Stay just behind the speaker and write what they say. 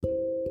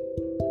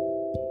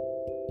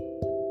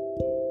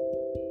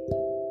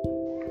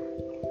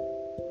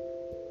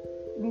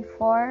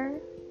Before,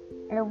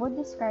 I would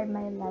describe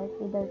my life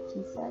without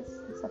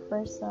Jesus as a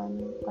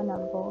person on a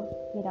boat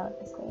without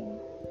a sail.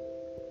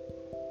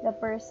 The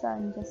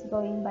person just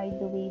going by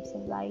the waves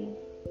of life,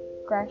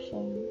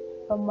 crashing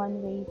from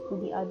one wave to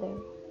the other,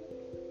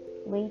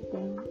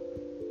 waiting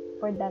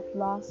for that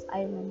lost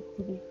island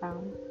to be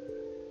found.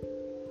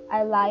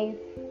 A life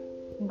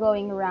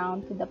going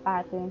around to the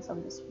patterns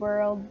of this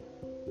world,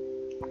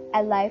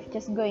 a life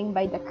just going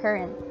by the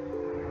current,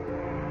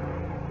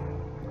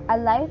 a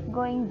life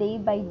going day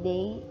by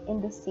day in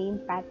the same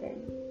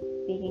pattern,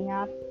 waking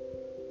up,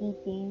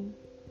 eating,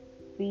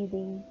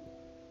 breathing,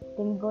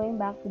 then going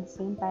back to the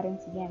same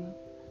patterns again.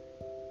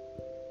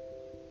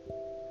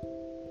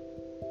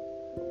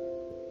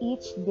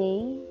 Each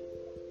day,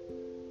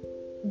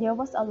 there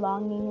was a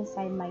longing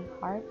inside my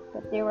heart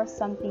that there was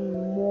something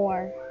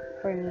more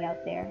for me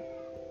out there.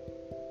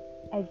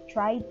 I've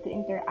tried to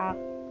interact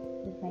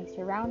with my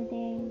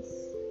surroundings,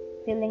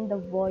 filling the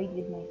void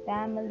with my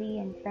family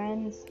and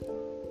friends,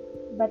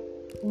 but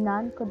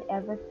none could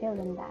ever fill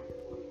in that.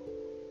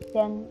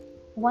 Then,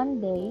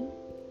 one day,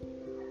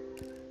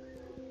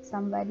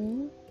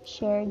 somebody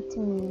shared to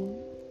me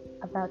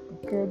about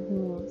the good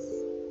news.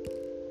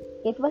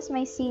 It was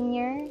my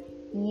senior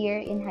year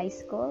in high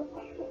school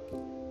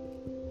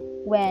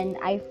when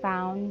I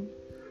found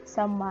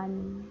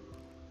someone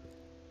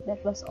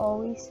that was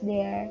always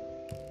there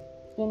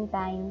in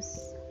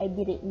times I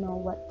didn't know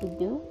what to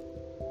do,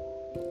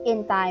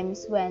 in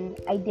times when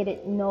I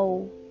didn't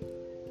know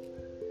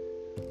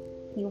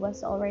he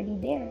was already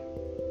there.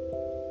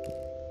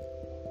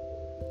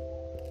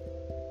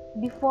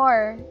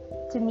 Before,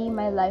 to me,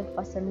 my life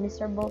was a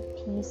miserable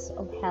piece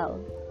of hell.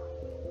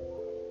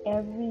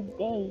 Every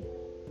day,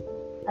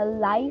 a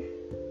life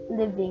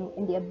living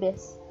in the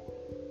abyss.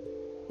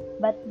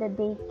 But the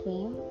day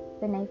came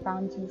when I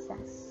found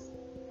Jesus,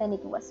 and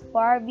it was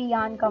far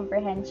beyond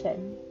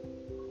comprehension.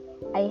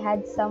 I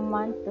had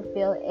someone to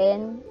fill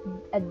in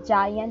a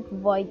giant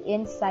void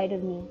inside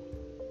of me,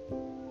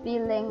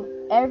 feeling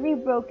every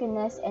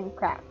brokenness and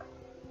crack.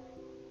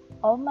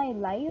 All my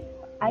life,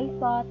 I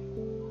thought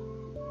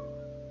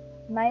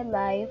my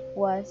life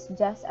was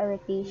just a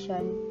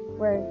rotation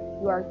where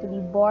you are to be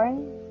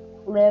born,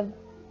 live,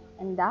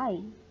 and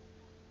die.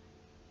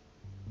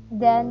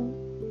 Then,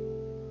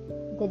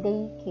 the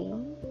day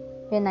came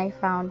when I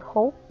found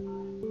hope,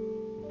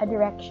 a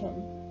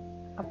direction,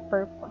 a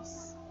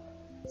purpose.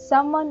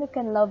 Someone who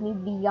can love me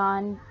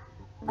beyond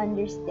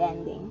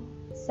understanding.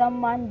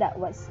 Someone that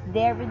was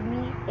there with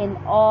me in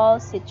all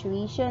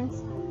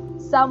situations.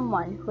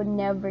 Someone who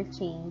never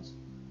changed.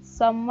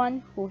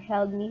 Someone who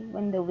held me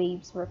when the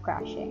waves were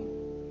crashing.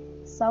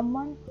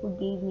 Someone who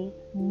gave me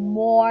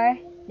more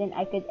than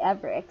I could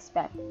ever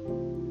expect.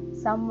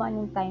 Someone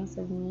in times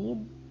of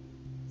need.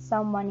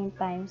 Someone in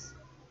times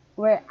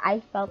where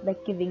I felt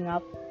like giving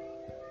up.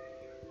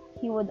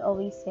 He would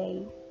always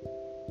say,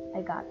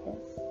 "I got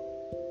this."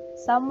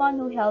 Someone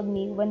who held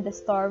me when the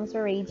storms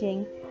were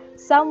raging.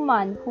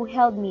 Someone who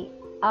held me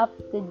up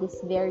to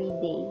this very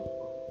day.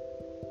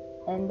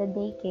 And the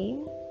day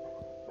came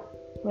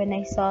when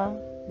I saw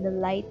the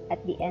light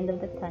at the end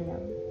of the tunnel.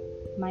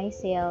 My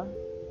sail,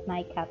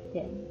 my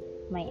captain,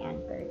 my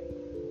anchor,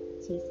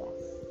 Jesus.